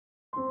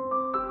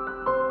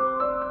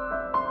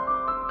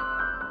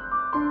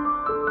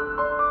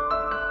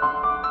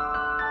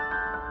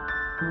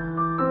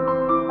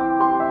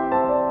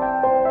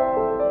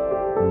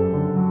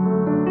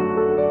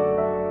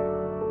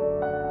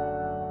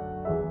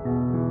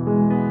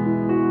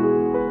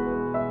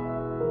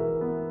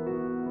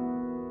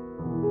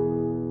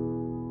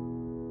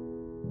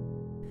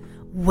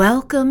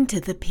Welcome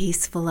to the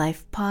Peaceful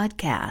Life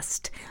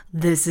Podcast.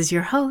 This is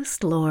your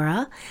host,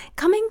 Laura,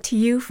 coming to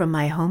you from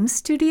my home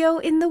studio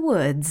in the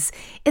woods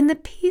in the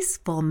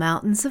peaceful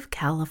mountains of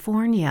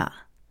California.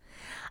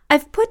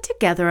 I've put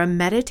together a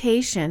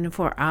meditation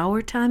for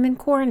our time in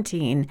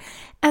quarantine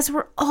as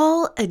we're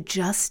all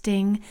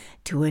adjusting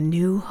to a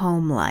new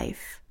home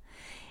life.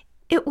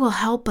 It will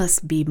help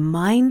us be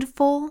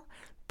mindful,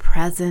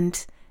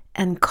 present,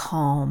 and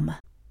calm.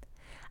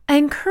 I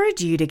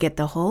encourage you to get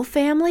the whole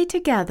family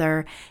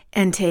together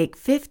and take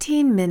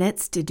 15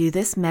 minutes to do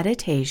this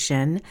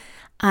meditation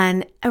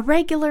on a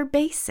regular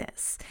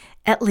basis,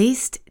 at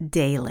least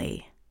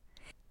daily.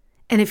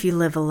 And if you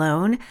live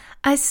alone,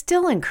 I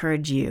still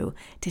encourage you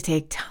to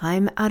take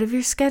time out of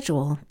your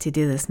schedule to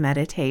do this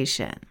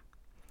meditation.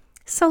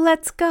 So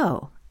let's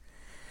go.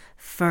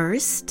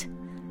 First,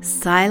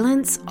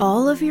 silence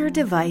all of your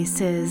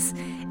devices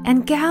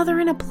and gather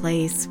in a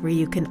place where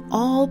you can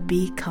all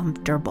be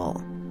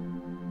comfortable.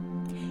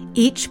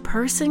 Each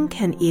person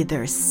can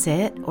either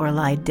sit or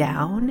lie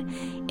down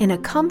in a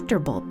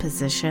comfortable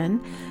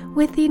position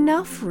with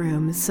enough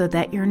room so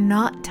that you're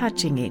not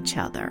touching each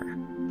other.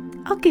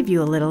 I'll give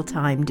you a little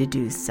time to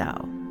do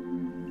so.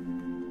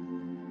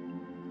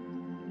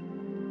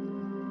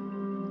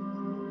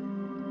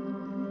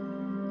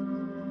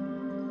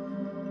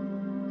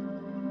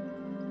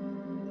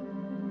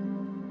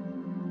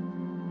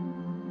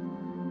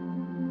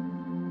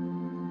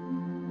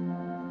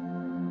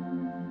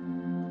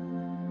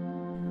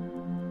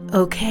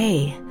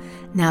 Okay,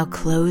 now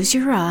close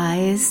your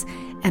eyes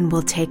and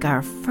we'll take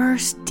our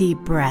first deep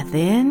breath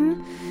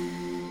in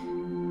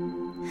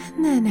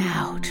and then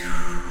out.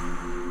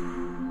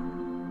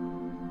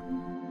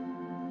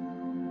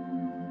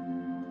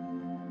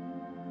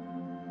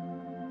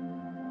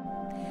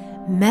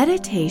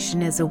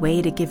 Meditation is a way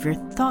to give your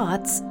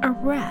thoughts a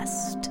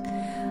rest.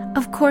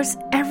 Of course,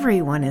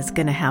 everyone is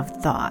going to have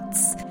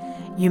thoughts.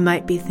 You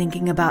might be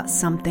thinking about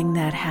something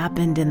that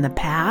happened in the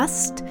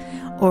past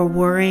or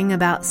worrying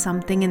about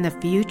something in the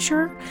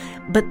future,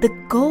 but the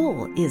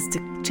goal is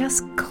to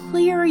just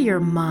clear your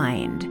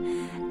mind,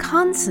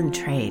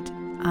 concentrate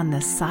on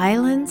the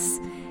silence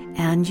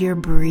and your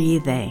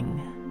breathing.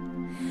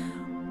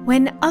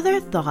 When other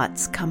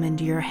thoughts come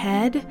into your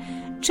head,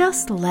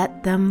 just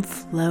let them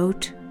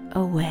float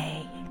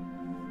away.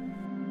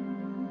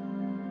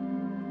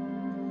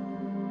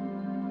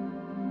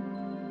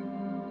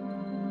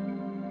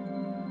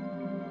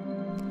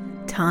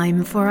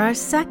 Time for our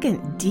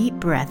second deep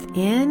breath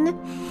in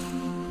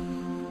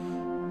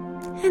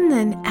and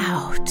then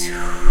out.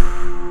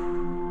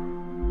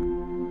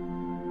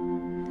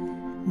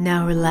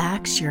 Now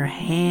relax your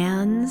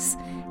hands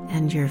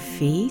and your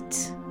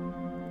feet,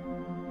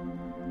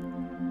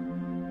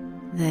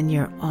 then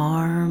your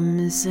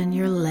arms and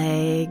your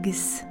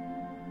legs.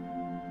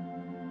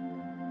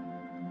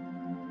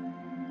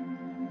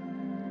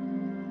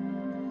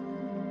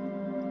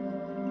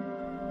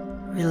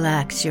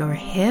 Relax your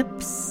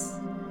hips,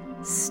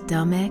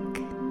 stomach.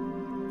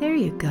 There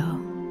you go.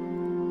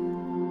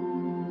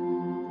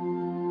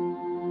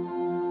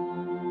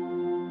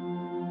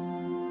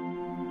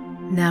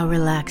 Now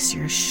relax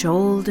your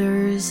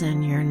shoulders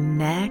and your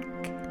neck.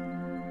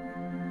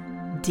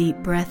 Deep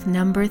breath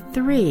number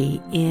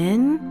 3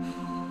 in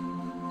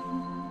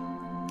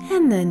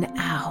and then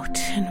out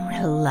and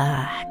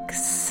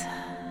relax.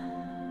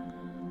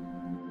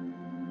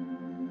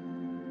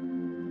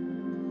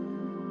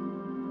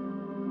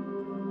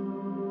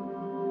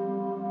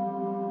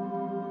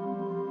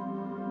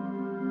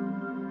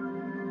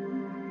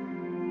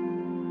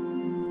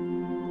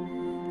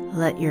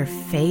 Let your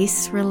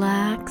face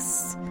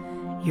relax,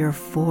 your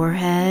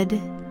forehead,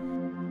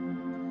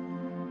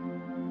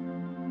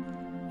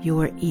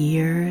 your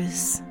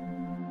ears,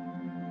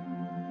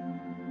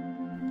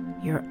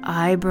 your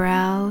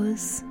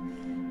eyebrows,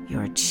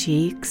 your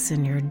cheeks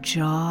and your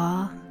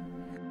jaw.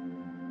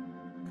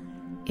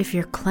 If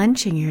you're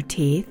clenching your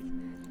teeth,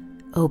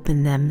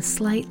 open them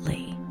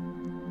slightly.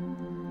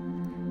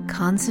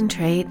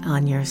 Concentrate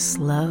on your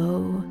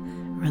slow,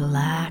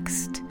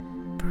 relaxed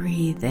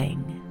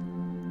breathing.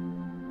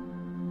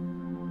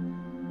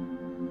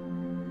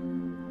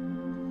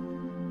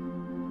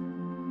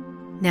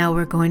 Now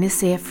we're going to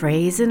say a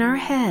phrase in our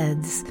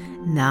heads,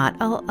 not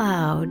out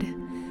loud,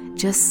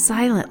 just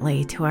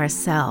silently to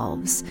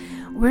ourselves.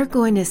 We're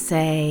going to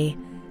say,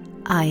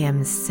 I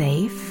am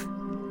safe,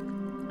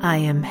 I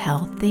am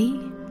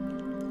healthy,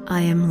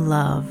 I am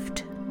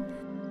loved.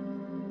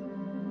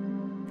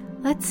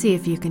 Let's see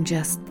if you can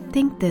just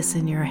think this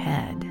in your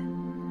head.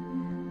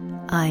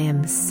 I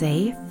am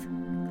safe,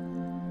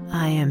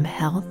 I am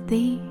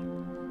healthy,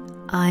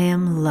 I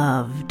am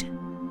loved.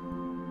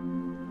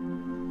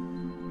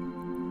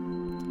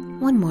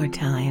 One more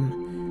time.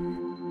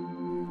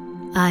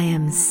 I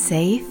am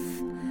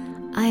safe,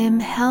 I am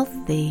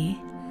healthy,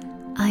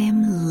 I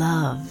am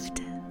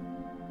loved.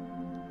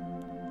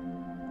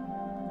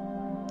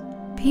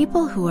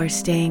 People who are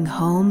staying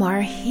home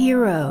are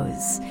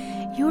heroes.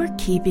 You're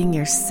keeping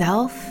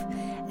yourself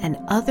and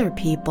other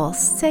people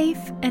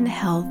safe and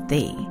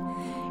healthy.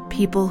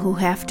 People who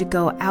have to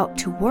go out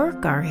to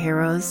work are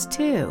heroes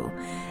too.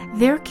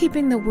 They're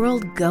keeping the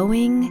world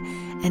going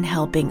and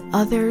helping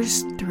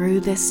others through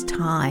this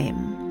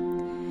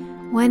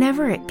time.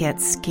 Whenever it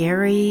gets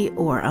scary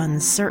or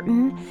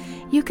uncertain,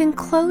 you can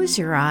close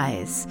your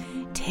eyes,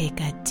 take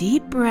a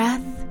deep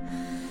breath,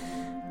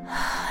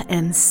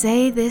 and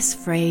say this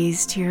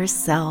phrase to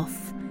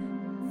yourself: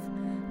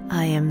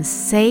 I am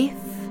safe,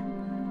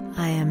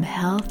 I am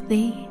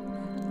healthy,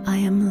 I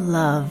am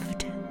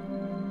loved.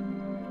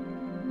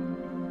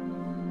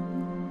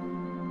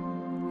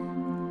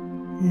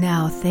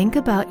 Now think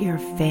about your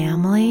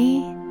family,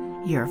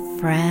 your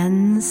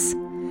friends.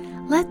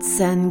 Let's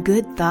send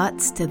good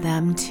thoughts to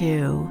them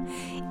too.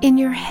 In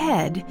your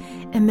head,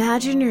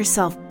 imagine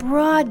yourself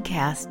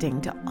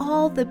broadcasting to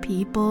all the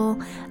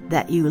people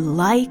that you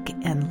like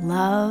and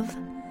love.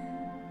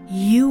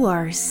 You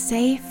are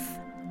safe.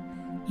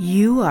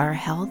 You are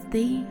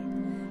healthy.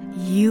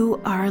 You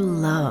are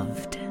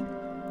loved.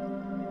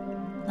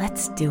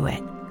 Let's do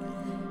it.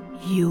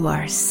 You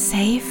are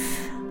safe.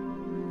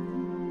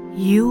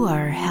 You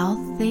are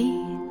healthy.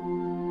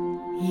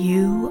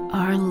 You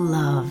are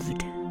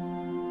loved.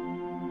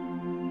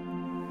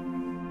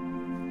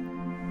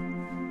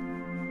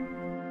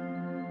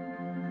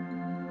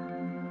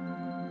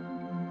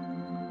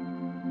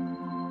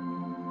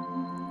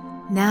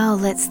 Now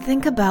let's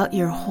think about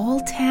your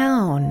whole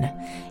town,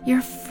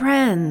 your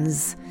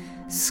friends,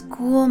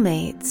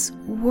 schoolmates,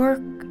 work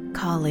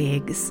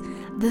colleagues,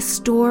 the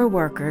store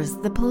workers,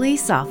 the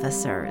police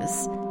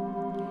officers.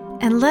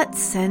 And let's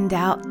send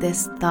out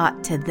this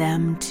thought to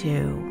them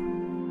too.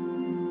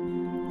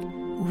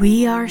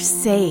 We are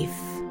safe.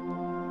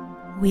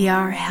 We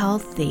are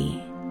healthy.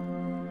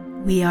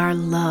 We are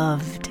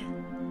loved.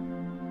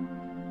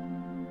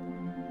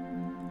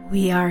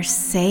 We are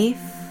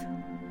safe.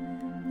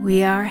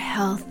 We are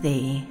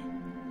healthy.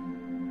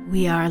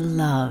 We are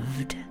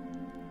loved.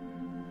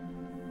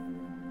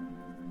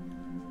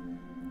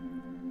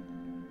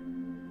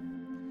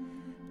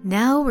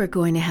 Now we're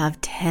going to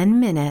have 10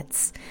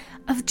 minutes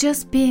of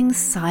just being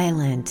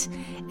silent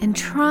and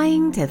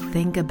trying to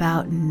think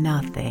about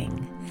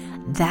nothing.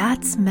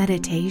 That's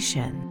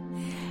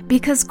meditation,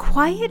 because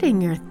quieting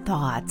your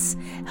thoughts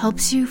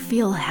helps you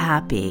feel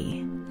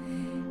happy.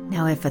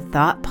 Now, if a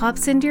thought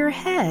pops into your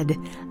head,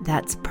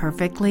 that's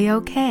perfectly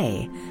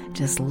okay.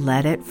 Just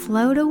let it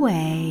float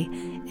away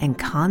and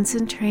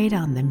concentrate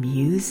on the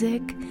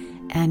music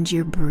and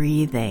your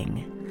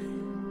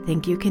breathing.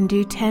 Think you can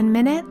do 10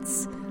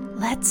 minutes?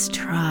 Let's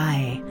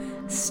try,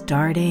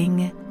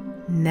 starting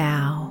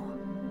now.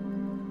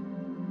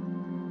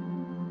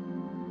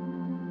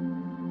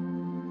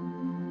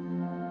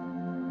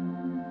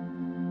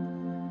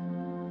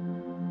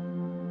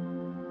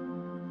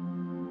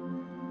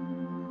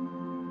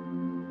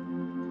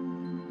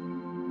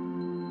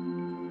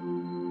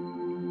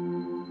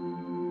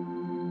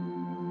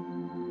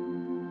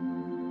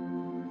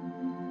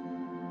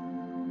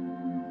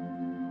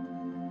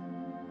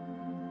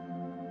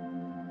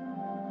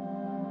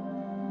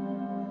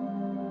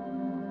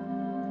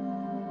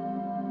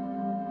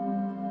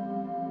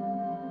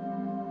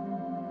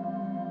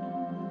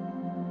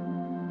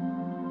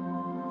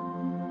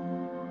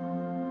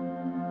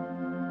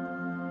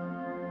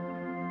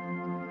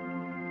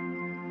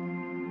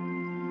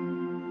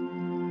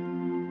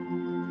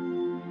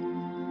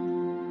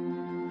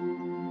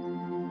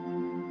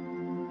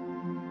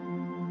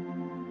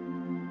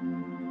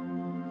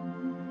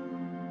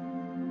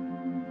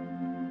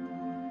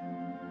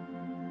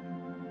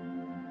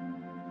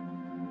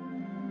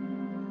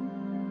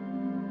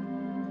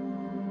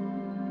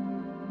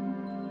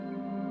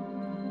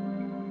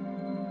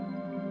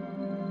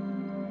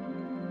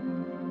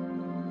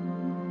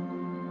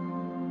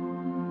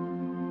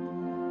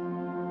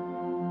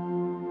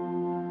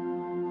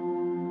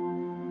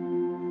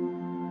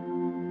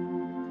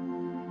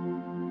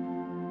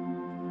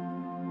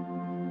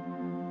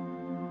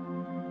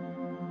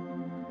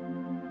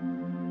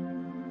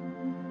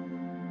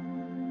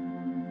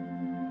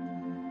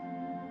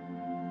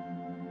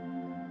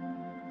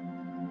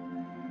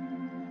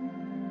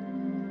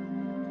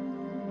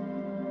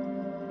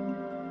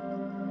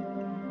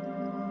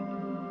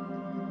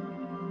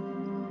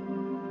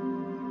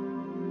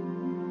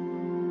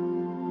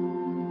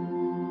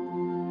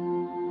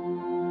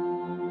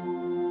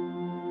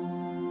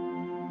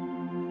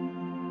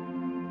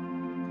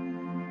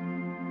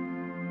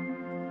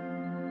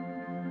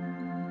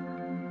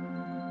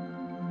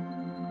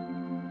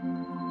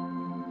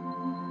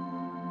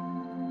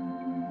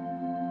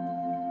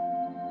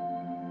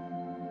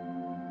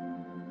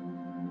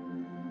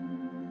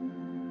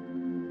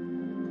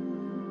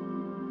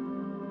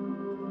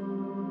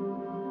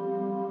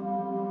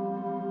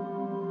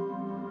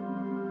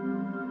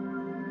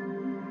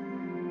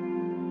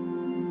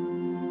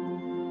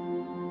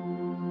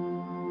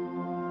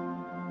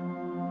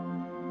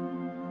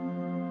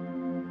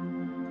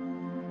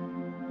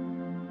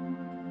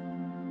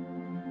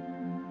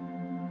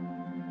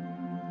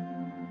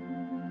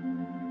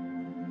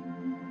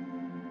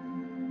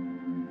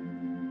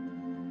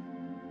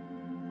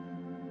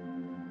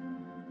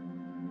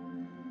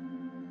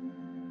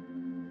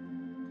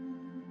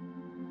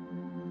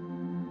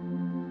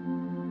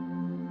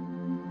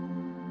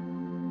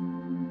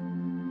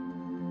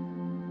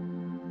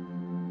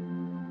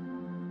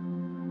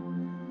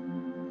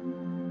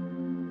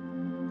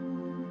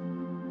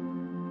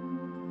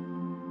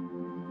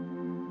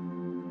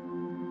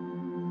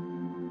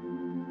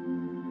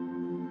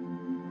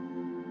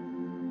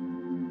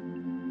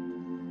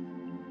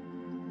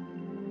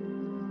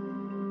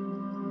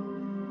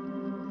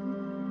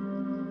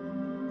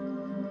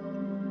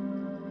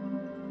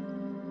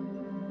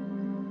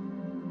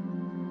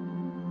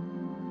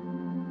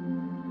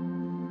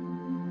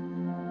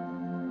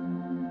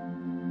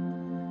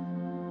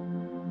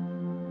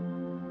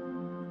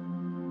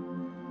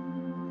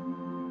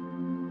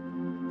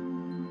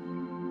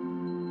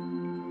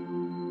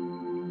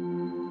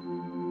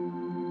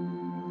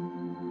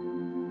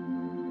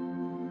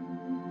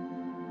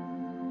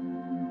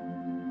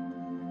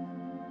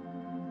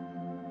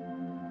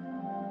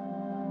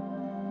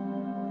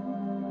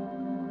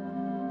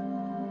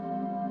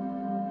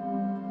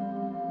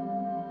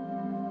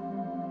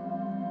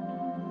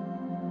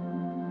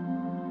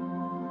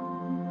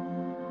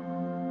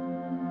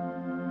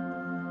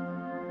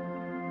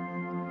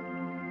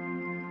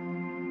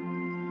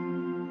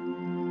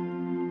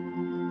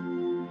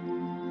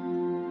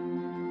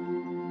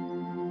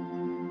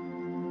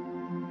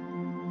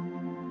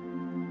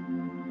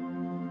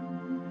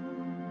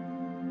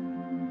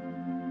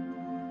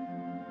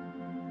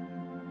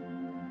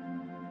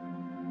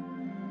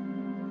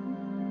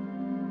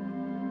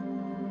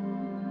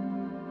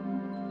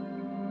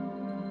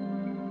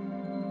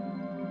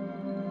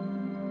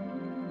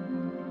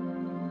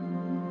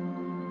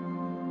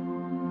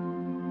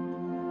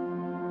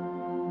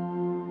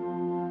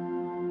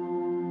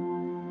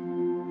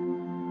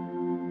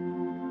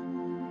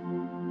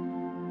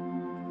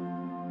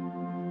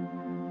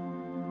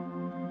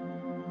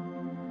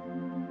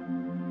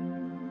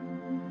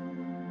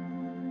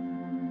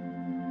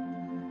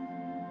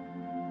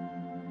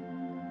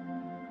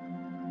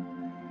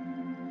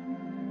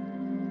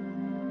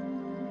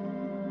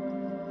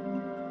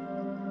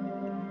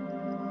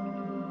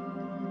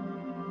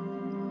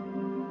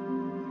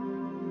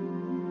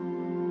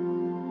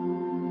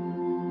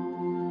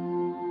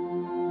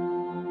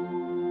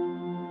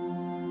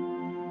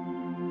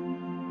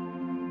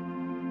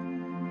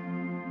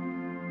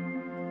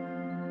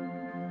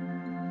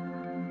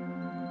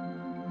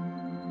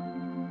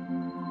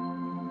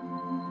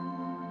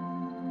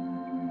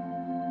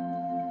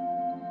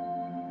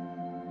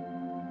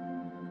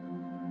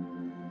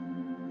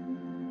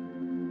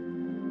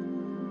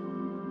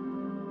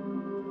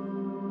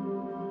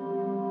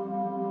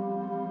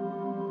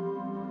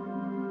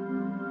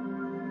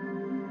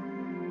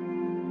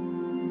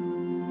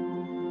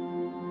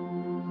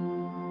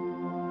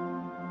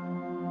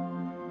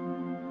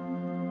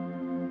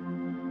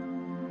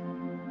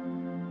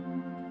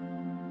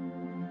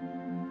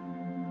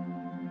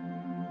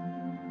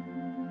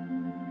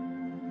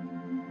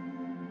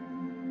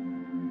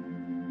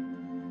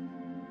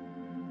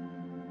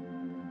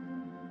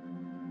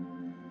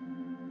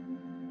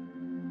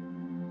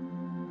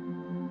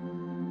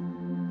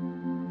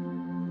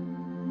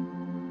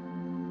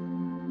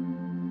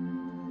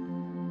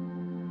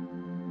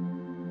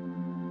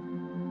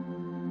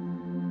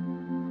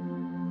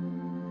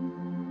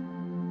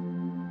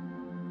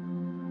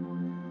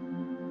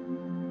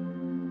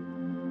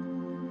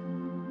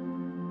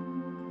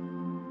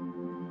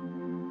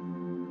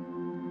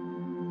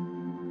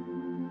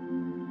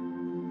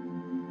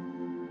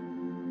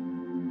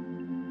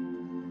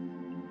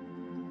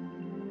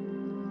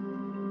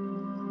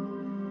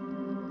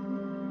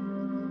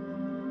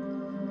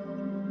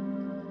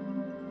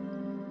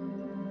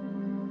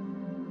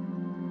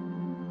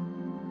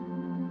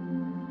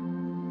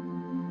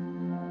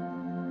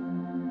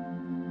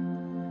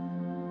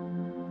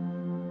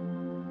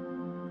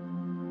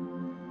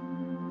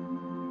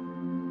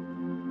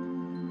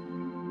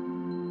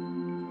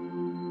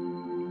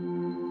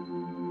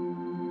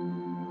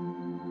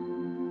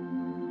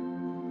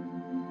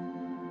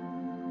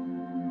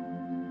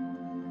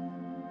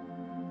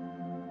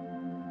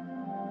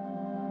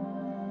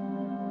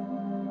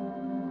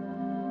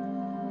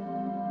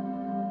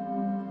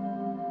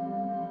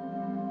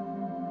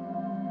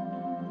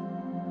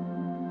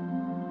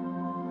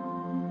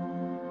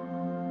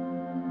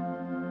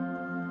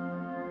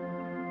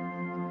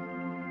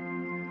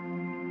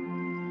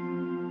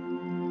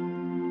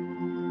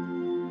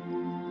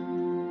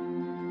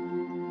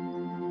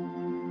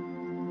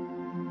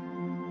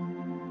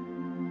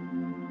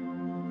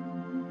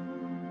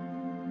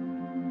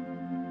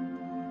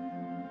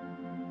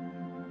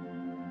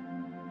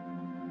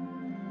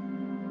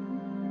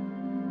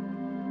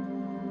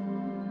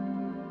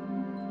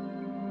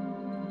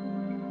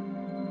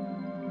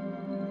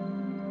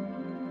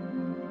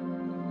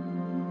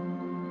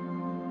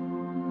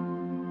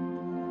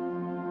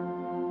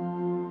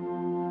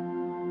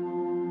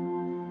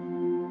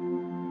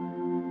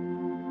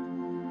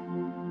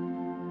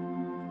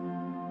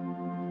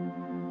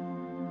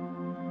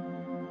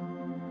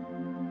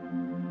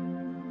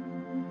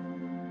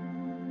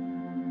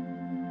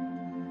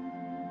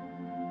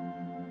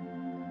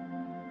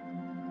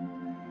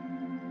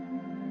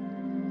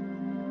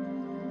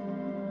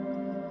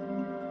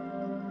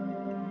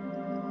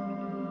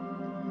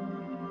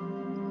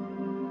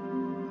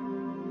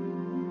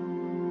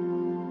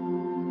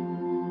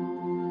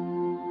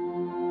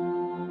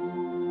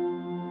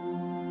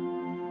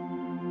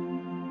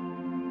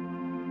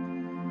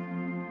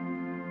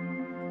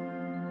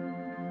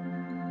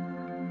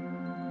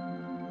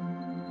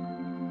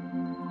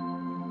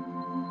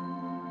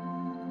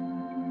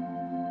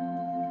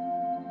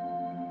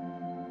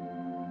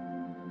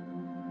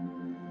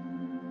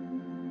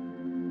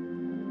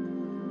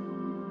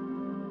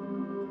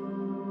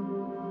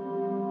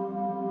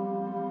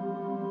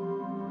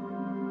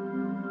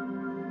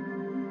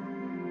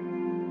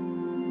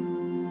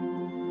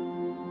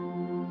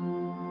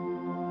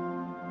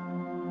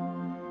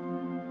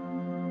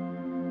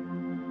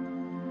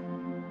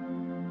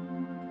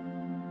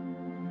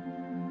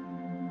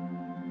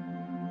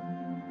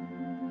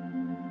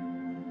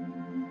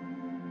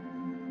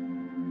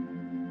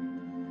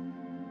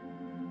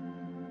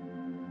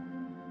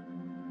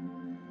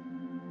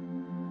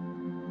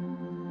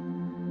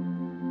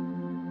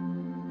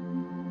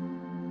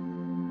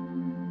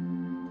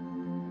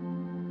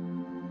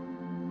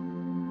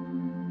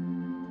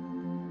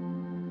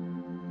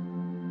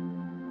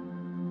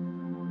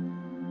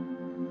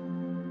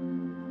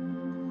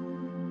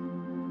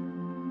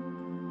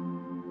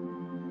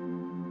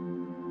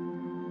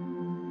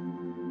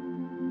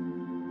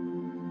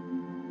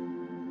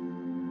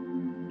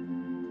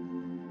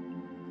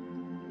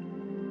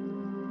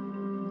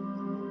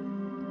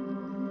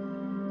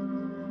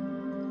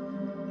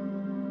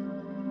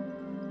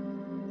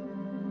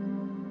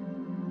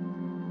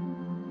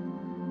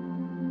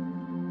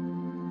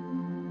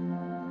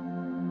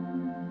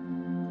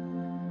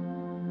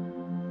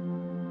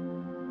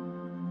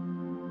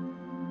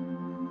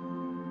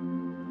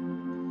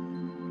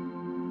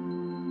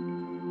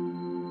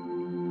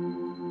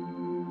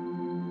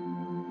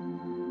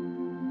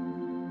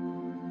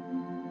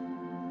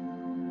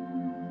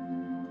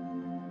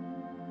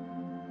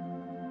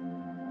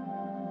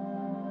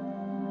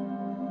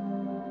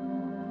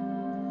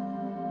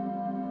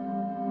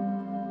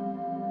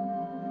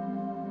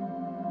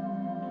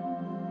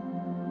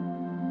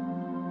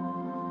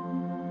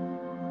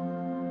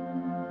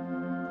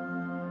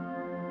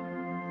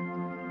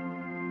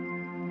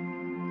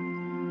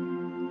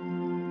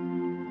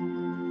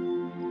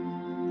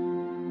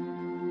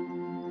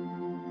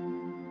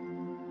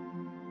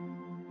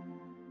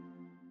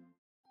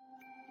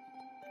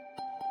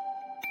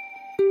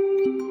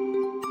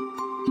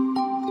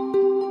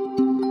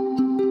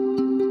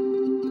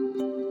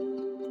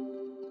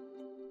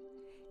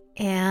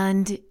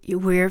 And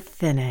we're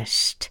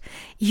finished.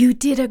 You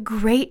did a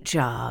great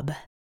job.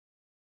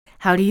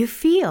 How do you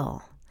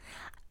feel?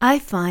 I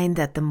find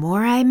that the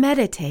more I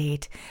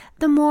meditate,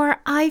 the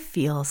more I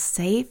feel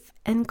safe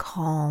and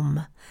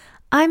calm.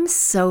 I'm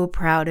so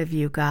proud of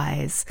you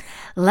guys.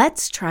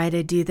 Let's try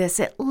to do this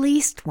at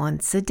least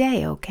once a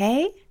day,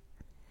 okay?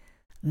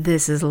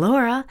 This is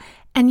Laura,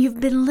 and you've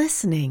been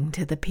listening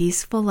to the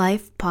Peaceful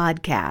Life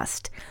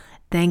Podcast.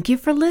 Thank you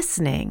for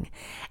listening,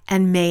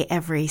 and may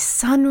every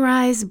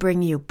sunrise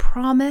bring you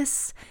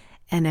promise,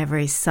 and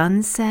every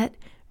sunset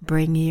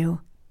bring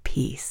you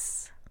peace.